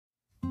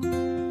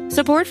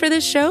Support for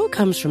this show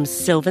comes from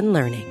Sylvan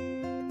Learning.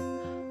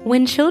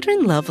 When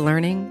children love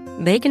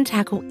learning, they can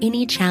tackle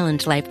any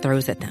challenge life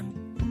throws at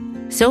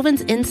them.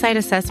 Sylvan's Insight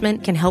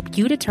Assessment can help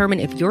you determine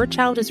if your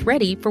child is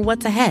ready for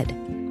what's ahead.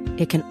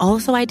 It can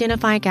also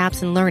identify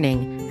gaps in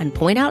learning and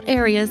point out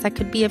areas that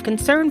could be of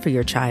concern for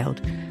your child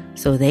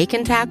so they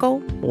can tackle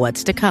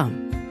what's to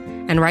come.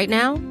 And right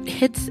now,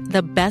 it's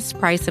the best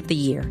price of the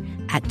year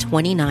at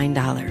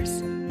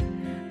 $29.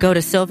 Go to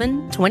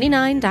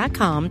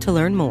sylvan29.com to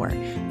learn more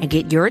and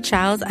get your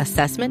child's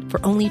assessment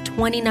for only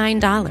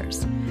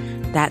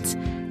 $29. That's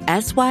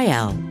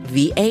SYLVAN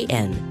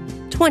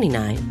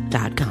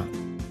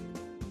 29.com.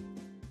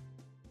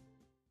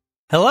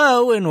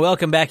 Hello, and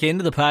welcome back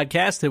into the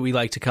podcast that we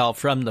like to call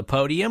From the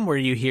Podium, where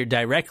you hear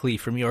directly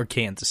from your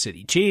Kansas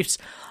City Chiefs.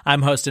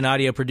 I'm host and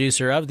audio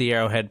producer of the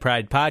Arrowhead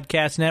Pride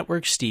Podcast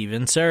Network,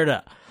 Steven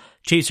Serta.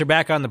 Chiefs are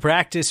back on the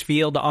practice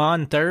field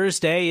on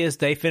Thursday as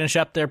they finish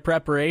up their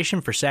preparation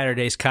for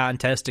Saturday's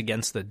contest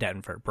against the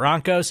Denver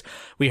Broncos.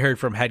 We heard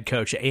from head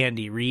coach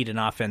Andy Reid and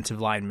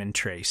offensive lineman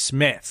Trey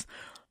Smith.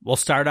 We'll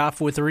start off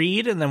with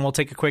Reid, and then we'll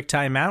take a quick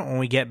timeout. When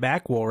we get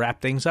back, we'll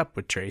wrap things up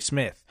with Trey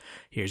Smith.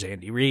 Here's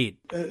Andy Reid.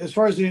 As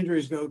far as the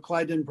injuries go,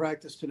 Clyde didn't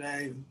practice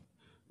today.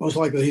 Most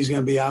likely he's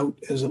going to be out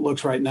as it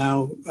looks right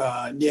now.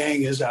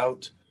 Yang is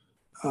out.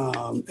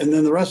 And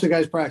then the rest of the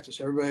guys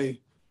practice.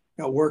 Everybody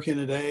got work in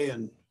today,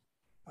 and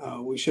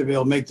we should be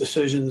able to make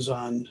decisions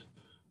on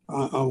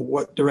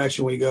what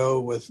direction we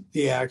go with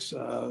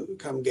DX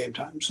come game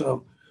time.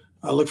 So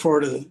I look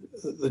forward to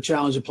the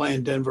challenge of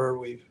playing Denver.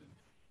 We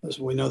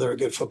know they're a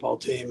good football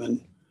team,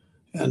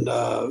 and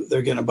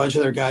they're getting a bunch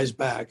of their guys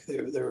back.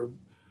 They're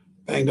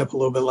banged up a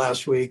little bit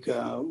last week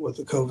with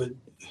the COVID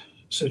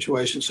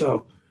situation.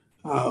 So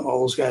all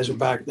those guys are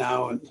back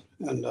now,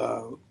 and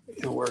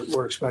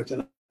we're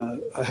expecting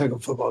a heck of a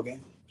football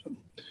game. So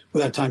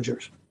with that, time's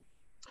yours.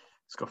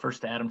 Let's go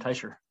first to Adam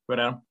Teicher. Go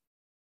ahead, Adam.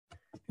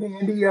 Hey,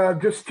 Andy,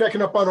 just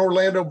checking up on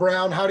Orlando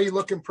Brown. How do you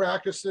look in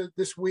practice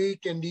this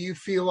week, and do you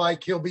feel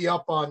like he'll be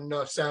up on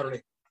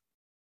Saturday?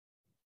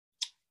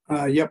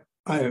 Yep.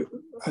 I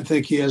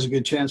think he has a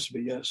good chance to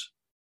be, yes.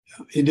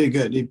 Yeah, he did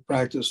good. He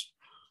practiced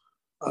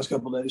last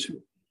couple of days.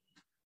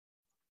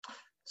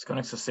 Let's go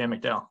next to Sam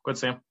McDowell. Go ahead,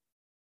 Sam.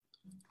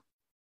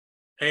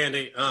 Hey,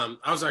 Andy. I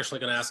was actually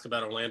going to ask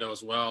about Orlando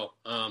as well.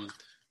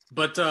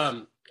 But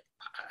I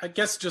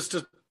guess just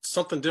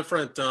something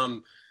different.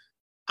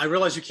 I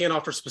realize you can't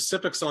offer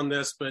specifics on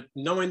this, but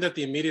knowing that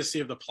the immediacy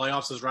of the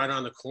playoffs is right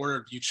around the corner,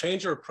 do you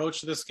change your approach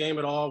to this game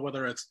at all,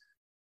 whether it's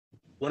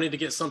wanting to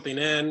get something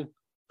in,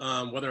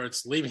 whether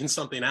it's leaving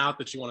something out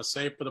that you want to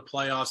save for the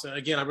playoffs?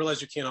 Again, I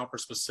realize you can't offer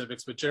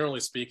specifics, but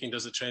generally speaking,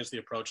 does it change the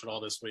approach at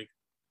all this week?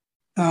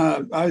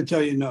 I would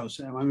tell you no,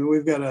 Sam. I mean,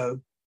 we've got to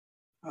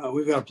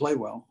play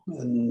well,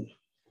 and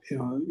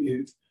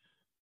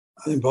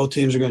I think both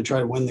teams are going to try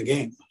to win the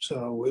game.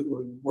 So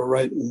we're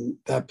right in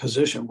that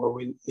position where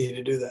we need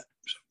to do that.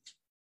 So.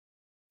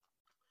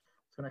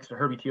 Let's go next to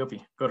Herbie Teope.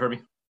 Go ahead,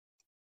 Herbie.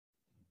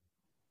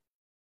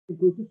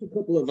 Just a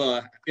couple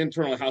of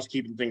internal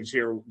housekeeping things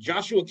here.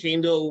 Joshua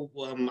Kando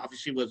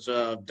obviously was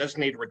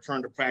designated to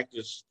return to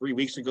practice 3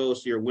 weeks ago,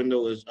 so your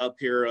window is up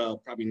here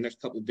probably next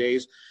couple of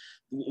days.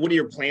 What are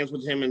your plans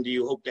with him, and do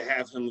you hope to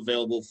have him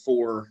available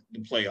for the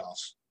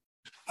playoffs?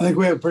 I think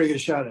we have a pretty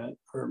good shot at it.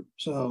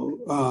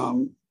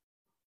 So,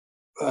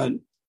 but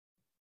it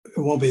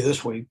won't be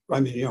this week. I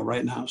mean,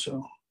 right now.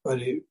 So, but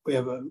we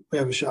have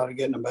a shot at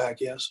getting him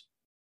back. Yes.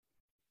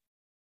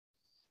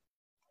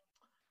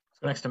 Let's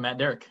go next to Matt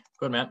Derrick.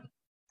 Go ahead, Matt.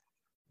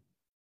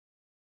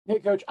 Hey,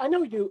 Coach. I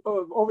know you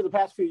over the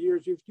past few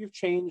years you've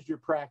changed your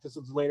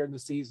practices later in the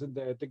season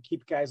to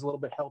keep guys a little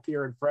bit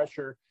healthier and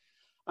fresher.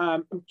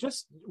 I'm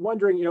just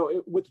wondering,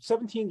 with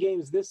 17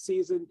 games this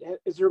season,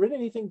 has there been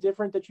anything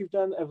different that you've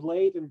done of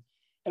late?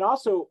 And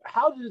also,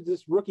 how did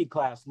this rookie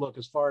class look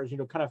as far as,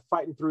 kind of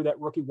fighting through that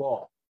rookie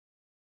wall?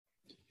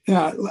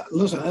 Yeah,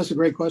 listen, that's a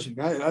great question.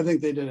 I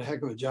think they did a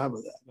heck of a job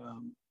with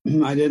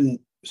that. I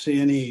didn't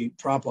see any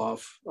drop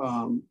off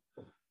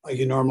like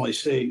you normally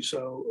see.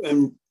 So,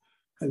 and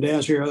to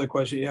answer your other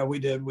question, yeah, we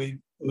did. We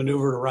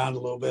maneuvered around a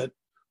little bit.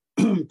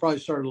 Probably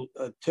started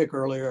a tick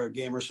earlier, a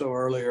game or so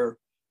earlier,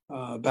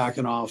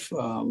 backing off,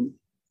 than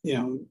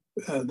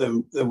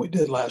we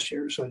did last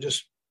year. So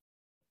just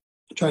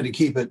tried to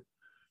keep it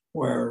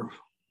where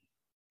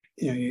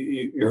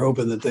you're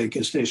hoping that they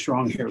can stay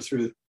strong here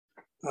through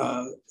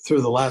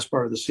the last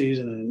part of the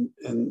season,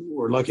 and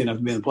we're lucky enough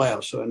to be in the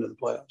playoffs, so into the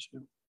playoffs. Yeah.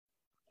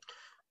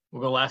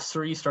 We'll go last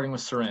three, starting with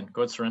Seren.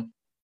 Go ahead, Seren.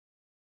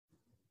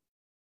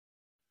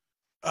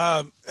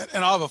 And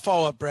I'll have a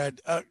follow-up,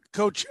 Brad.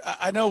 Coach,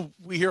 I know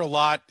we hear a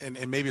lot, and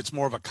maybe it's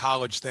more of a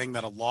college thing,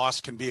 that a loss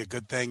can be a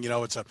good thing.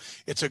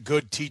 It's a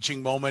good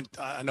teaching moment.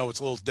 I know it's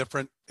a little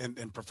different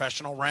in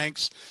professional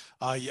ranks.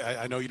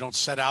 I know you don't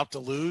set out to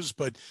lose,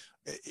 but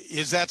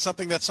is that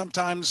something that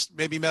sometimes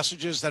maybe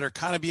messages that are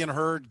kind of being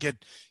heard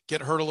get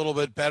heard a little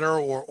bit better,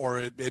 or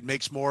it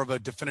makes more of a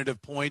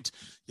definitive point,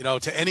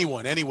 to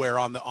anyone, anywhere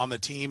on the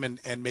team,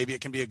 and maybe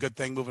it can be a good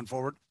thing moving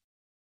forward?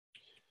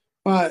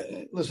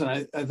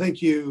 Listen, I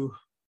think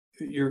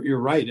you're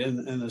right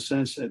in the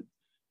sense that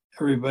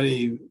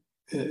everybody,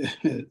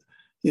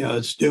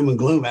 it's doom and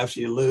gloom after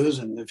you lose.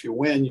 And if you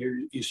win,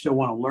 you still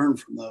want to learn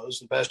from those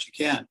the best you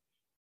can.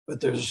 But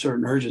there's a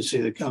certain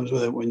urgency that comes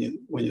with it when you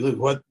lose.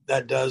 What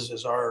that does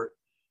is our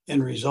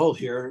end result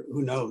here,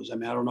 who knows? I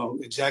mean, I don't know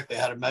exactly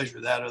how to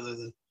measure that other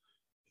than,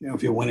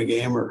 if you win a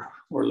game or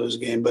lose a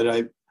game.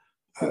 But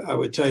I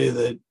would tell you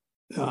that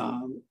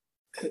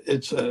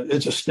it's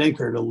a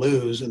stinker to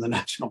lose in the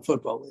National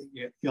Football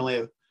League. You only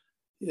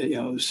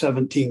have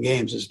 17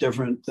 games. It's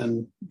different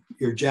than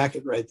your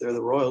jacket right there.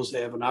 The Royals,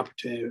 they have an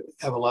opportunity to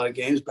have a lot of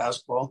games.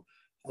 Basketball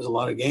has a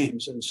lot of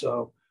games. And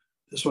so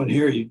this one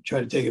here, you try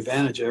to take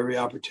advantage of every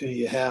opportunity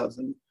you have.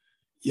 And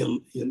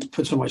you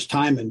put so much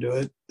time into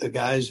it, the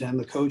guys and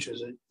the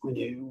coaches, when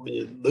you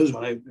lose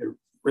one, it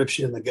rips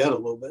you in the gut a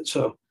little bit.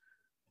 So,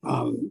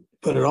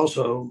 but it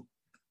also,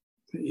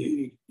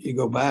 you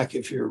go back,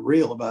 if you're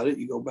real about it,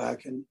 you go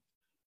back and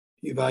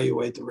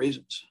evaluate the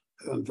reasons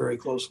very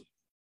closely.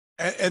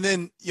 And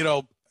then,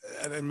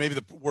 and maybe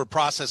the word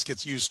process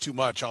gets used too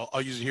much.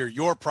 I'll use it here.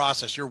 Your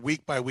process, your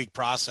week by week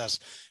process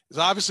has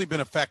obviously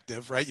been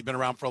effective, right? You've been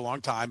around for a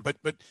long time, but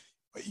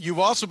you've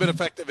also been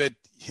effective at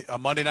a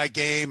Monday night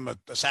game,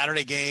 a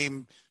Saturday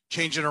game,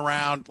 changing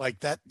around like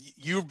that.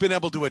 You've been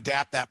able to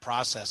adapt that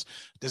process.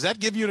 Does that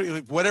give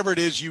you, whatever it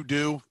is you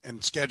do and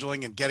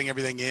scheduling and getting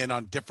everything in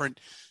on different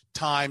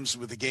times,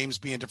 with the games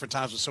being different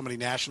times with so many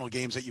national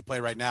games that you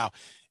play right now,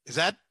 does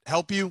that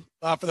help you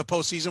for the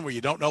postseason where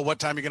you don't know what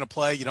time you're going to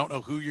play? You don't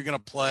know who you're going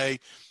to play.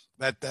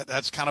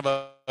 That's kind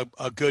of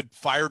a good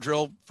fire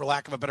drill, for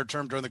lack of a better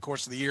term, during the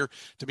course of the year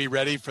to be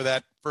ready for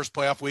that first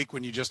playoff week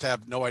when you just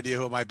have no idea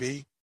who it might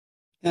be.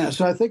 Yeah.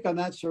 So I think on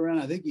that, Soren,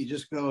 I think you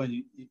just go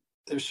and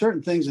there's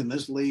certain things in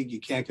this league you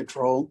can't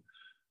control.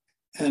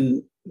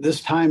 And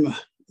this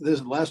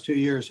last 2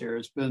 years here,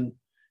 it's been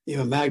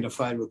even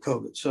magnified with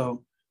COVID.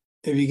 So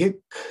if you get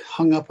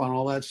hung up on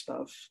all that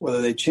stuff,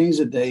 whether they change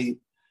the date,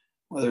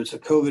 whether it's a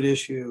COVID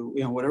issue,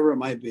 whatever it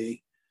might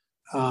be,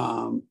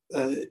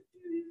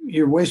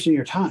 you're wasting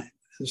your time.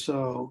 And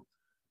so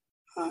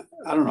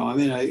I don't know. I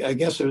mean, I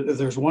guess if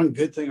there's one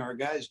good thing our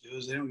guys do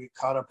is they don't get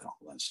caught up in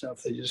all that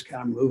stuff. They just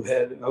kind of move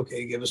ahead.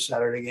 Okay, give us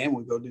Saturday game.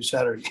 We go do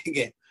Saturday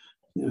game.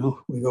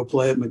 We go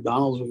play at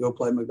McDonald's. We go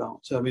play at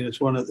McDonald's. So, I mean, it's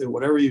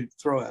whatever you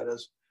throw at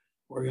us,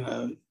 we're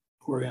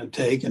gonna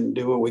take and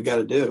do what we got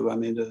to do. I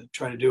mean, to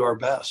try to do our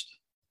best.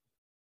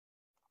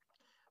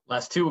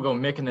 Last two, we'll go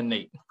Mick and then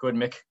Nate. Go ahead,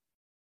 Mick.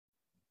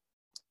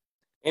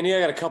 Andy,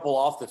 I got a couple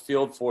off the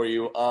field for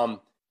you.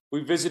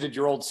 We visited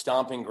your old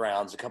stomping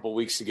grounds a couple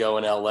weeks ago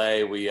in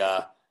LA. We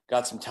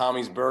got some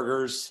Tommy's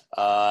Burgers,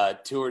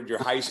 toured your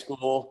high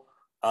school,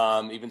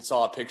 even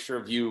saw a picture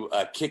of you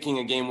kicking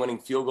a game-winning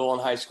field goal in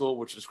high school,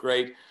 which was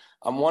great.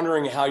 I'm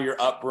wondering how your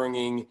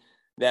upbringing,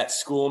 that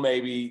school,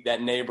 maybe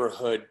that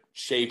neighborhood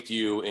shaped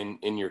you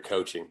in your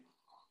coaching.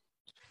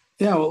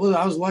 Yeah, well,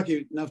 I was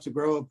lucky enough to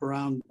grow up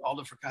around all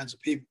different kinds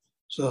of people.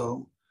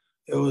 So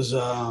it was, it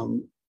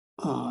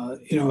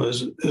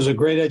was a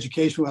great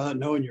education without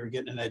knowing you were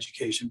getting an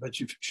education, but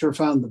you sure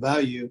found the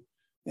value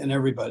in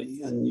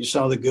everybody and you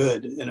saw the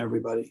good in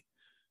everybody.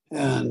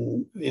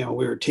 And, we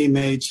were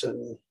teammates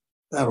and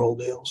that whole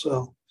deal.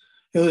 So,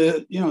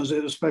 it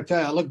was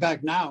spectacular. I look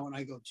back now and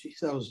I go, geez,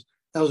 that was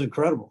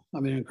incredible.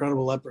 I mean,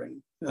 incredible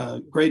upbringing,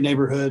 great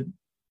neighborhood.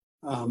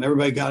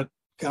 Everybody got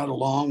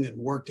along and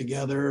worked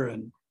together.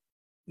 And,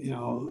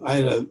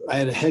 I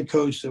had a head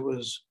coach that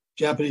was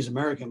Japanese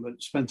American,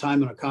 but spent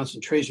time in a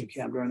concentration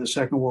camp during the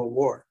Second World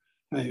War.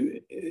 I mean,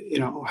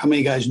 how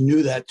many guys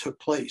knew that took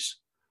place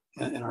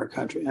in our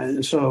country?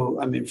 And so,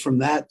 I mean, from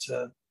that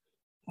to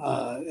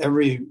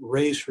every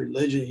race,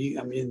 religion,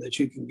 that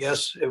you can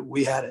guess,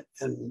 we had it,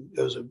 and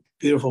it was a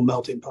beautiful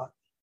melting pot.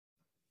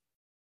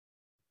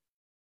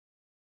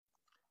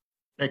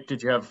 Nick,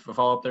 did you have a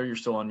follow-up there? You're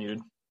still unmuted.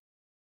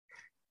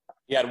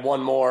 You had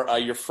one more.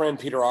 Your friend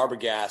Peter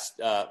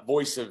Arbogast,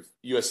 voice of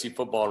USC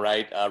football,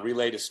 right,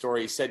 relayed a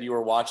story. He said you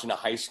were watching a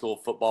high school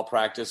football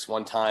practice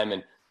one time,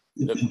 and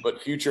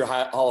but future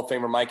Hall of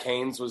Famer Mike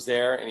Haynes was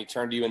there, and he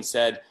turned to you and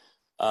said,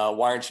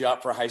 "Why aren't you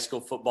out for high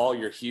school football?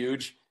 You're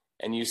huge."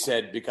 And you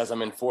said, "Because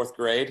I'm in fourth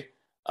grade."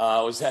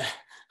 Was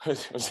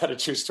that a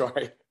true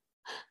story?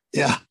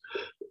 Yeah,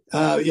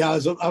 I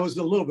was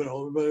a little bit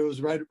older, but it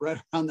was right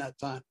around that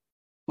time.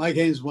 Mike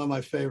Haynes is one of my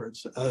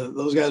favorites.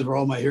 Those guys were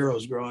all my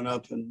heroes growing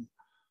up, and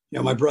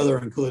my brother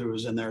included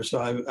was in there.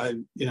 So I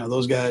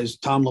those guys.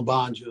 Tom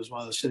LeBonge, who was one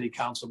of the city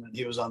councilmen,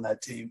 he was on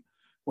that team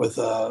with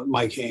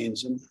Mike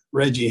Haynes and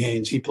Reggie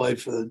Haynes. He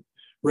played for the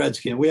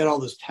Redskins. We had all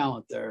this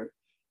talent there.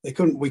 We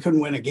couldn't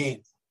win a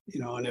game,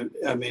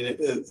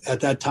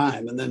 at that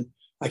time. And then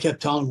I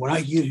kept telling them, when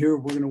I get here,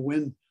 we're going to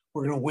win.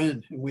 We're going to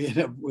win. And we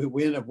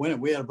ended up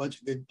winning. We had a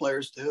bunch of good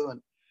players too,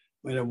 and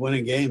we ended up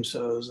winning games.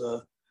 So it was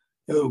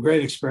a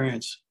great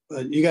experience.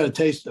 But you got a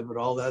taste of it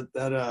all.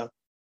 That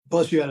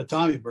plus you had a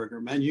Tommy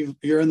Burger, man.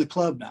 You're in the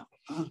club now.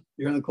 Huh?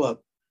 You're in the club.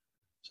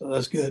 So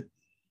that's good.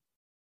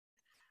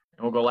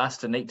 And we'll go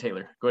last to Nate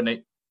Taylor. Go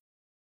ahead,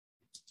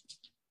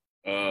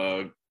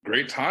 Nate.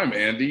 Great time,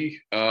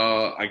 Andy.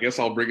 I guess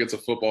I'll bring it to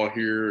football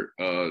here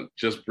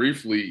just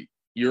briefly.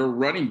 Your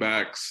running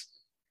backs,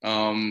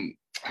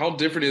 how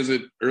different is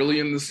it early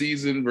in the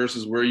season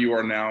versus where you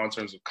are now in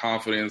terms of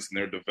confidence and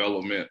their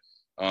development,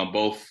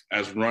 both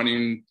as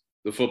running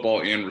the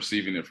football and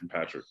receiving it from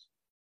Patrick?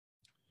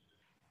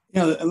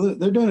 Yeah,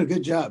 they're doing a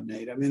good job,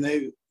 Nate. I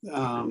mean,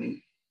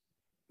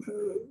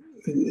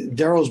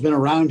 Daryl's been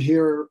around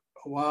here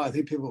a while. I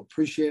think people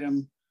appreciate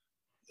him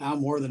now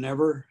more than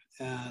ever.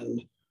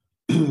 And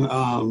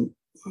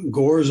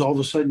Gore's all of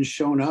a sudden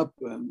shown up.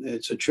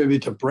 It's a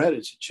tribute to Brett.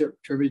 It's a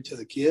tribute to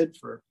the kid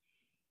for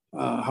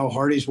how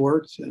hard he's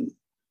worked. And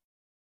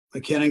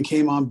McKinnon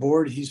came on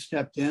board. He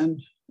stepped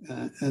in.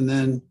 And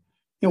then,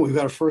 we've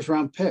got a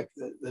first-round pick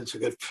that's a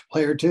good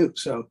player too.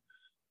 So,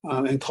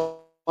 and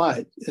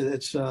Clyde,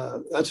 that's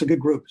a good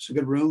group. It's a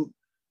good room.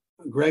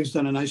 Greg's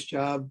done a nice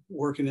job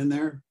working in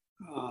there.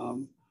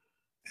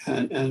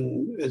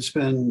 And it's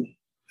been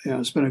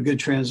a good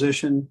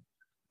transition,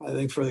 I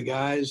think, for the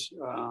guys.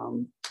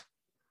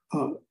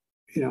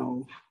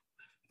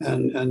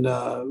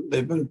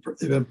 They've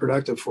been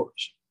productive for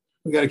us.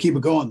 We got to keep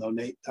it going, though,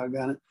 Nate.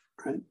 Doggone it,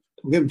 right?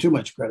 Don't give them too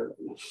much credit right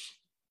now.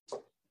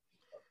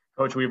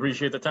 Coach, we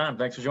appreciate the time.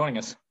 Thanks for joining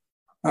us.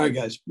 All right,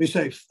 guys. Be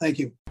safe. Thank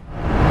you.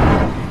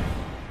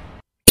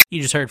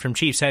 You just heard from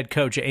Chiefs head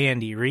coach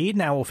Andy Reid.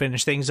 Now we'll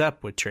finish things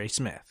up with Trey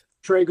Smith.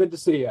 Trey, good to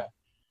see you.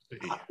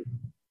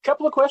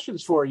 Couple of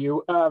questions for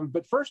you.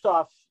 But first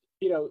off,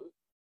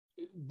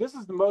 this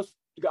is the most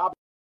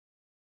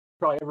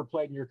probably ever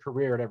played in your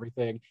career and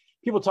everything.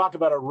 People talk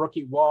about a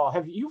rookie wall.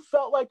 Have you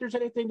felt like there's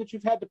anything that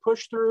you've had to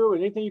push through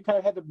and anything you kind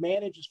of had to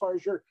manage as far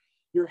as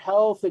your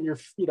health and your,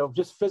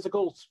 just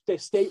physical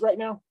state right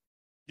now?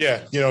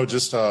 Yeah.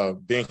 Just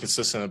being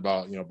consistent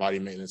about, body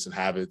maintenance and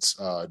habits,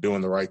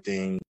 doing the right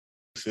thing,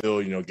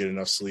 get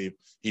enough sleep,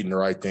 eating the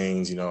right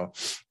things,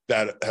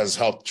 that has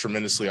helped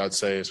tremendously, I'd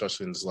say,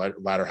 especially in this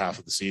latter half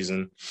of the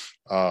season.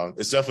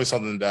 It's definitely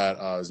something that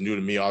is new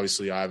to me.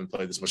 Obviously, I haven't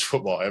played this much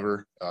football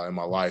ever in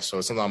my life. So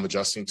it's something I'm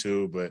adjusting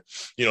to. But,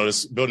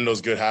 just building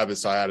those good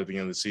habits I had at the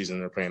beginning of the season,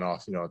 they're paying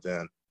off, at the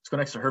end. Let's go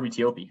next to Herbie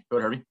Tiopi. Go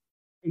ahead, Herbie.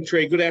 Hey,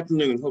 Trey, good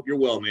afternoon. Hope you're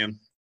well, man.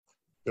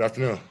 Good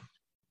afternoon.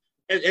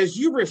 As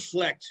you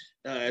reflect,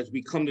 as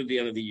we come to the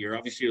end of the year,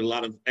 obviously a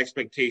lot of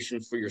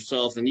expectations for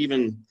yourself and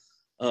even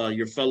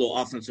your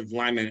fellow offensive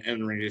linemen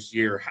entering this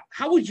year.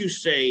 How would you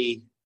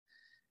say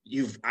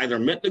you've either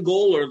met the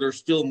goal or there's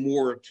still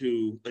more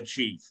to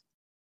achieve?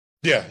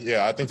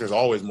 Yeah. I think there's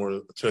always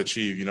more to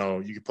achieve. You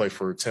can play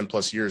for 10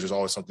 plus years. There's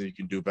always something you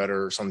can do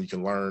better, something you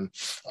can learn.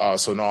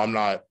 So no, I'm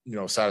not,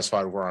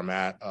 satisfied with where I'm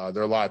at.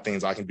 There are a lot of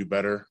things I can do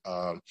better.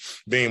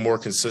 Being more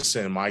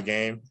consistent in my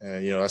game.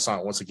 And, that's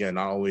not, once again,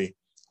 not only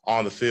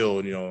on the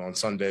field, on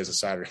Sundays and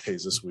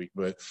Saturdays this week,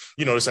 but,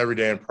 just every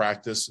day in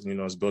practice, and,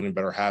 it's building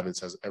better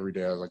habits every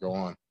day as I go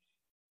on.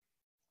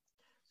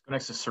 Let's go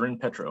next to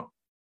Seren Petro.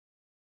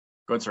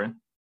 Go ahead,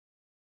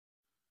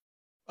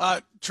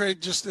 Seren. Trey,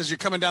 just as you're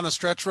coming down the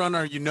stretch run,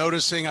 are you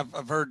noticing,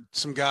 I've heard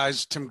some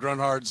guys, Tim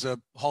Grunhard's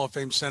Hall of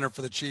Fame center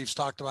for the Chiefs,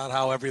 talked about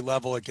how every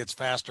level it gets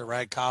faster,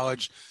 right?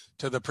 College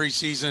to the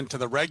preseason to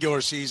the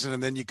regular season,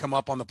 and then you come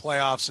up on the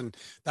playoffs, and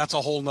that's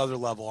a whole nother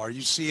level. Are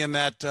you seeing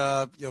that,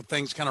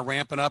 things kind of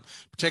ramping up,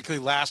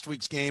 particularly last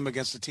week's game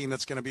against a team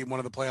that's going to be one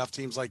of the playoff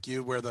teams like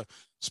you, where the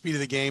speed of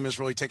the game is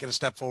really taking a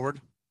step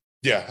forward?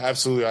 Yeah,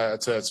 absolutely.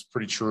 I'd say that's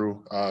pretty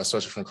true,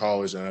 especially from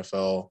college and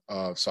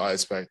NFL. So I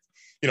expect,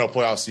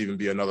 playoffs to even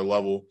be another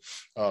level,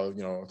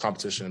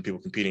 competition and people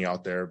competing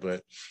out there.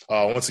 But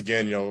once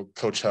again,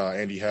 Coach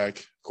Andy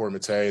Heck, Corey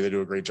Matei, they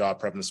do a great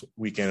job prepping us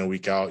week in and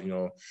week out,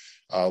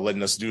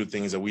 letting us do the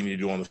things that we need to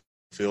do on the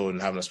field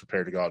and having us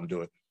prepared to go out and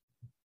do it.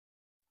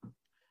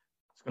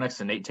 Let's go next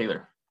to Nate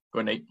Taylor. Go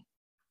ahead, Nate.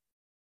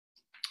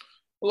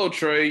 Hello,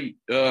 Trey.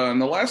 In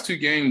the last two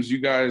games, you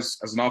guys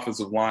as an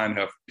offensive line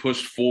have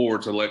pushed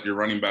forward to let your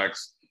running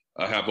backs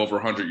have over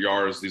 100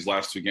 yards these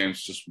last two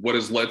games. Just what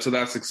has led to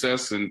that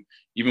success? And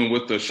even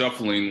with the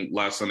shuffling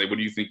last Sunday, what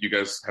do you think you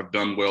guys have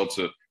done well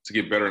to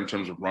get better in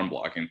terms of run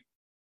blocking?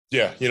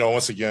 Yeah,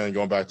 once again,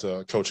 going back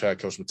to Coach Heck,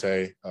 Coach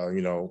Matei,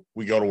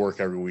 we go to work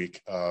every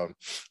week.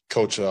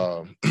 Coach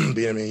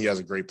Bieniemy, he has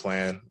a great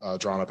plan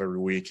drawn up every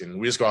week, and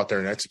we just go out there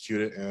and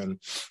execute it. And,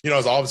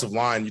 as an offensive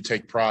line, you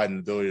take pride in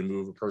the ability to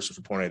move a person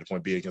from point A to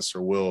point B against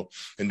their will.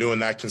 And doing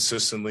that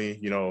consistently,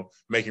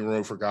 making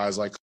room for guys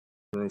like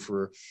room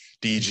for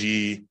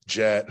DG,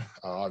 Jet,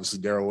 obviously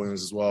Darrell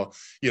Williams as well.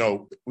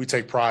 We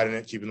take pride in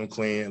it, keeping them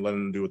clean and letting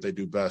them do what they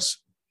do best.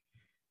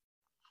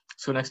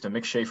 So next to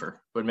Mick Schaefer.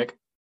 Go ahead, Mick.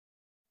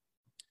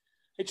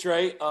 Hey,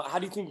 Trey, how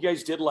do you think you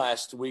guys did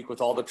last week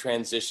with all the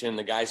transition,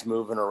 the guys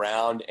moving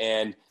around,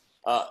 and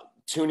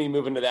Tooney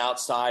moving to the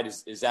outside?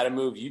 Is that a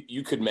move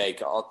you could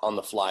make on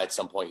the fly at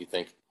some point, you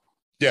think?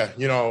 Yeah,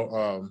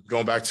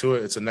 going back to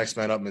it, it's a next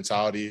man up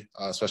mentality,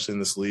 especially in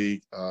this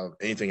league.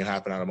 Anything can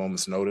happen at a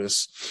moment's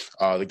notice.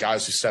 The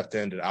guys who stepped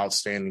in did an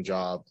outstanding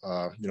job,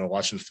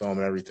 watching the film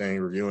and everything,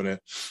 reviewing it.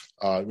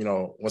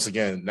 Once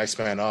again, next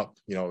man up.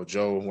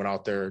 Joe went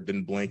out there,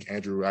 didn't blink.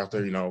 Andrew out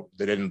there,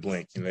 they didn't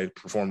blink. They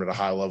performed at a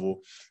high level.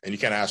 And you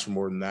can't ask for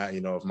more than that.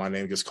 If my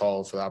name gets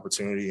called for the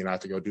opportunity and I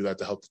have to go do that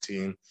to help the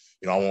team,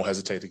 I won't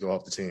hesitate to go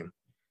help the team.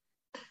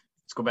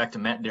 Let's go back to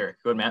Matt Derrick.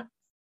 Go ahead, Matt.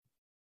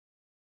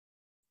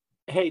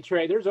 Hey,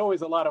 Trey, there's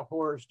always a lot of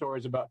horror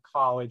stories about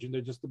college, and they're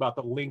just about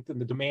the length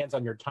and the demands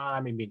on your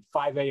time.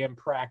 5 a.m.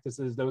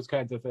 practices, those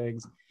kinds of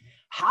things.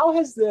 How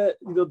has the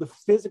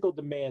physical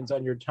demands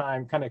on your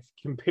time kind of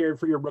compared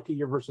for your rookie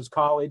year versus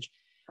college?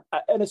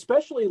 And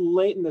especially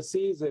late in the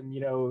season,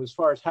 as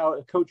far as how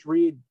Coach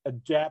Reid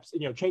adapts,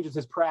 changes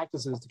his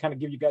practices to kind of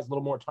give you guys a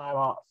little more time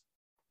off.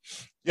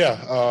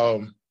 Yeah.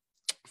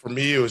 For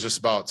me, it was just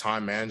about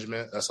time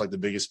management. That's like the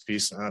biggest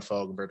piece in the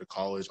NFL compared to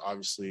college.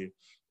 Obviously,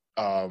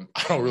 I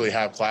don't really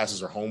have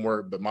classes or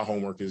homework, but my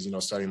homework is,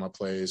 studying my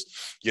plays,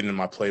 getting in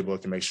my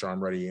playbook and make sure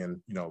I'm ready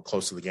and,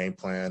 close to the game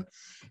plan.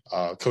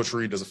 Coach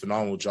Reid does a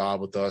phenomenal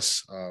job with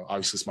us.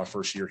 Obviously, it's my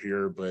first year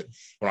here, but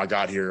when I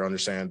got here, I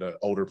understand the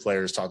older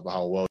players talked about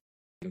how well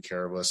taking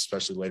care of us,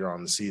 especially later on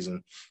in the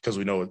season, because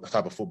we know what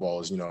type of football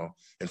is,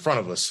 in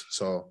front of us.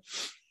 So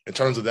in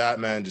terms of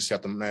that, man, just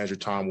have to manage your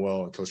time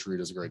well, and Coach Reid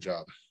does a great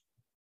job.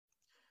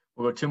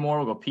 We'll go two more.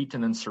 We'll go Pete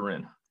and then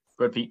Sarin.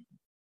 Go ahead, Pete.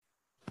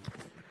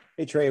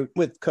 Hey, Trey,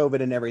 with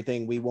COVID and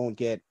everything, we won't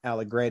get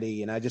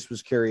Allegretti. And I just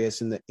was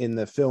curious in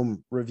the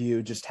film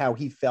review, just how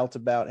he felt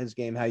about his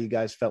game, how you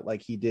guys felt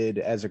like he did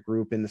as a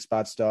group in the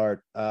spot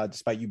start,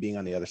 despite you being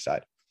on the other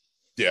side.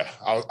 Yeah,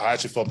 I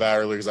actually felt bad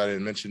earlier because I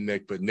didn't mention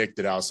Nick, but Nick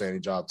did an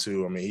outstanding job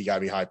too. He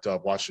got me hyped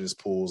up watching his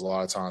pulls a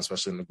lot of times,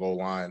 especially in the goal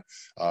line.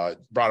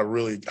 Brought a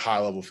really high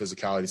level of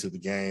physicality to the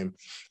game.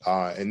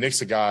 And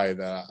Nick's a guy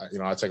that,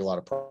 I take a lot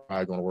of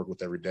pride going to work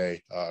with every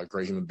day.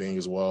 Great human being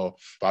as well.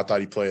 But I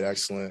thought he played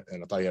excellent,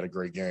 and I thought he had a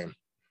great game.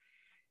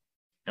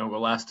 And we'll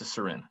go last to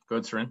Sarin. Go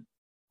ahead, Sarin.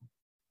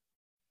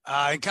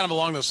 And kind of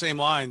along those same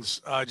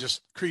lines,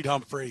 just Creed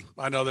Humphrey.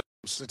 I know there's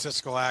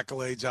statistical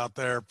accolades out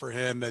there for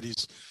him that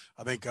he's,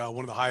 I think, one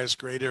of the highest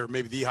graded, or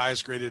maybe the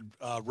highest graded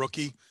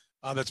rookie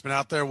that's been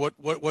out there.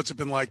 What's it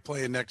been like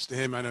playing next to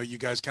him? I know you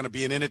guys kind of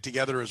being in it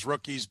together as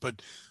rookies,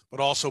 but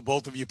also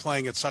both of you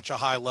playing at such a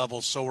high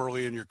level so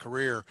early in your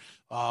career.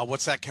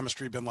 What's that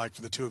chemistry been like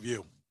for the two of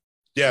you?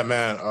 Yeah,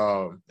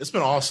 man, it's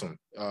been awesome.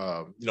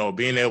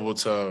 Being able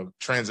to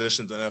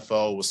transition to the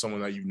NFL with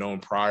someone that you've known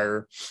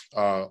prior.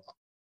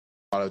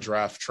 A lot of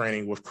draft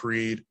training with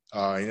Creed,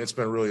 and it's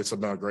been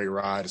a great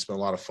ride. It's been a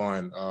lot of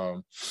fun.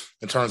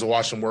 In terms of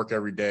watching him work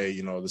every day,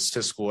 the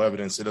statistical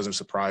evidence, it doesn't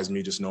surprise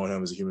me just knowing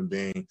him as a human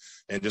being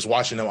and just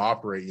watching him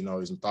operate.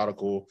 He's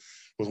methodical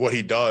with what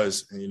he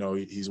does, and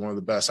he's one of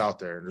the best out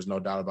there. There's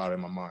no doubt about it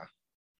in my mind.